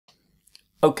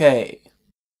Okay.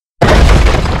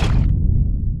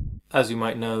 As you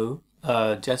might know,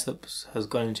 Jessops has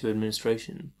gone into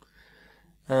administration,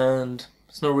 and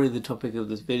it's not really the topic of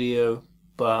this video,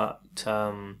 but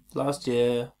last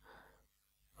year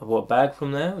I bought a bag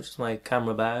from there, which is my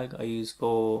camera bag I use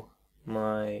for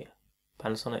my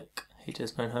Panasonic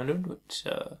HS900, which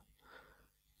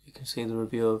you can see the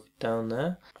review of down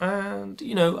there. And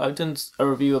you know, I've done a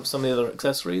review of some of the other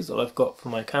accessories that I've got for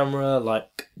my camera,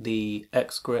 like the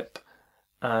X grip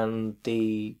and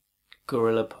the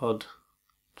GorillaPod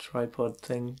tripod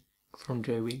thing from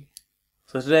Joby.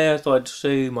 So today I thought I'd show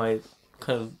you my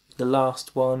the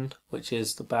last one, which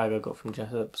is the bag I got from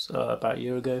Jessops about a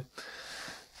year ago.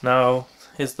 Now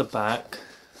here's the back,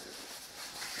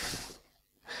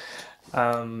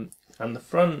 and the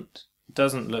front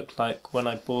doesn't look like when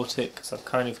I bought it because I've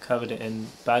kind of covered it in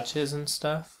badges and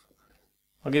stuff.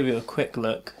 I'll give you a quick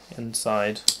look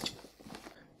inside.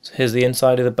 So here's the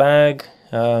inside of the bag.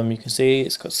 You can see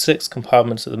it's got 6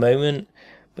 compartments at the moment,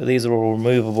 but these are all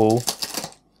removable,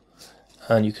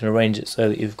 and you can arrange it so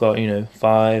that you've got, you know,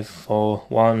 5, 4,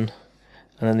 1, and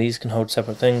then these can hold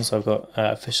separate things. So I've got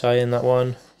a fisheye in that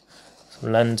one,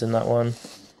 some lens in that one,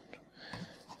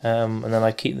 and then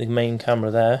I keep the main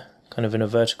camera there, kind of in a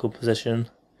vertical position,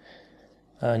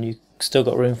 and you still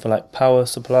got room for like power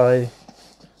supply,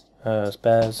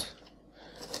 spares,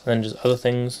 and then just other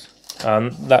things.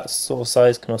 That sort of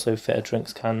size can also fit a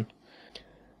drinks can.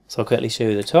 So I'll quickly show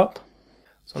you the top.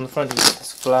 So on the front you've got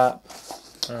this flap,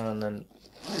 and then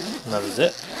another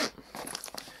zip,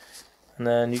 and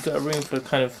then you've got a room for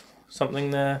kind of something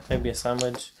there, maybe a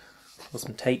sandwich or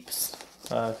some tapes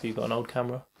if you've got an old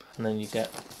camera. And then you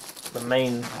get the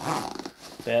main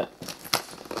bit,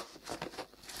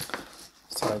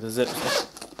 so the zips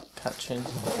catching,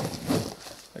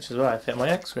 which is where I fit my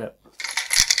X grip.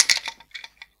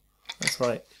 That's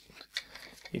right,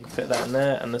 you can fit that in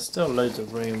there, and there's still loads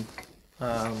of room.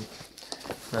 And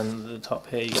then at the top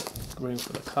here you get room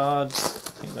for the cards.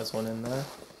 I think there's one in there.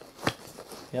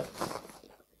 Yep.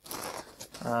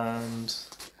 And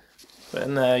but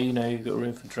in there, you know, you've got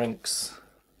room for drinks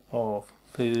or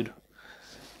food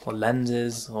or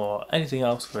lenses or anything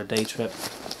else for a day trip.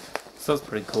 So that's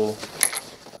pretty cool.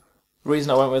 The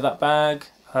reason I went with that bag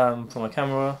for my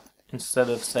camera instead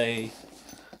of, say,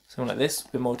 something like this, a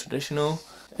bit more traditional,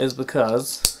 is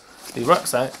because the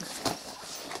rucksack,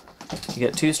 you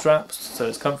get 2 straps, so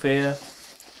it's comfier,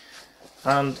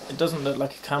 and it doesn't look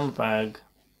like a camera bag.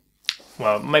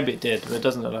 Well, maybe it did, but it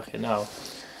doesn't look like it now.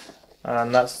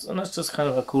 And that's just kind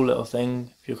of a cool little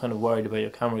thing. If you're kind of worried about your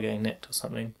camera getting nicked or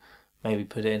something, maybe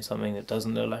put it in something that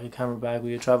doesn't look like a camera bag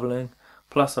when you're travelling.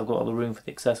 Plus I've got all the room for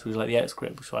the accessories like the X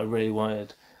grip, which I really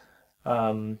wanted. The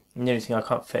only thing I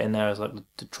can't fit in there is like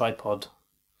the tripod.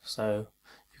 So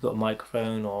if you've got a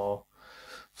microphone or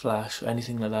flash or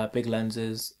anything like that, big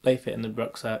lenses, they fit in the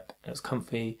rucksack. It's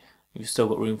comfy. You've still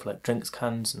got room for like drinks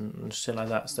cans and shit like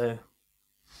that. So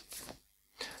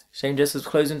shame Jessops is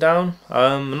closing down.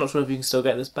 I'm not sure if you can still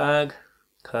get this bag,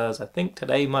 because I think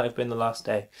today might have been the last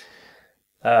day.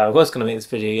 I was going to make this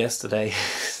video yesterday,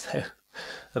 so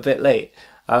a bit late.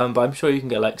 But I'm sure you can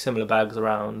get like similar bags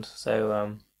around.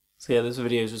 So yeah, this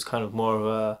video is just kind of more of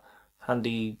a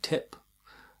handy tip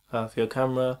for your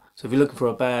camera. So if you're looking for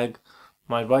a bag,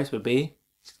 my advice would be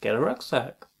get a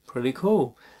rucksack. Pretty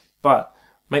cool. But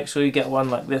make sure you get one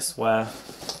like this where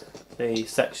the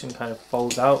section kind of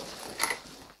folds out,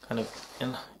 kind of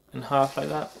in half like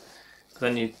that.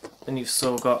 Then you've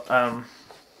still got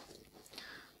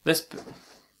this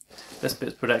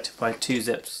bit's protected by 2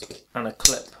 zips and a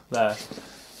clip there.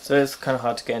 So it's kind of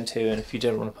hard to get into, and if you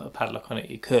didn't want to put a padlock on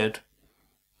it, you could.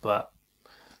 But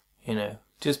you know,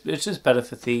 it's just better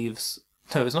for thieves.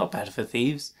 No, it's not better for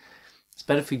thieves. It's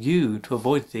better for you to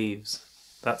avoid thieves.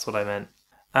 That's what I meant.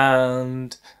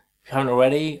 And if you haven't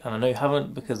already, and I know you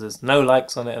haven't because there's no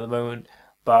likes on it at the moment,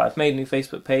 but I've made a new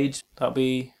Facebook page. That'll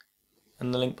be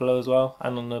in the link below as well,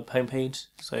 and on the homepage.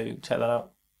 So check that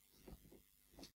out.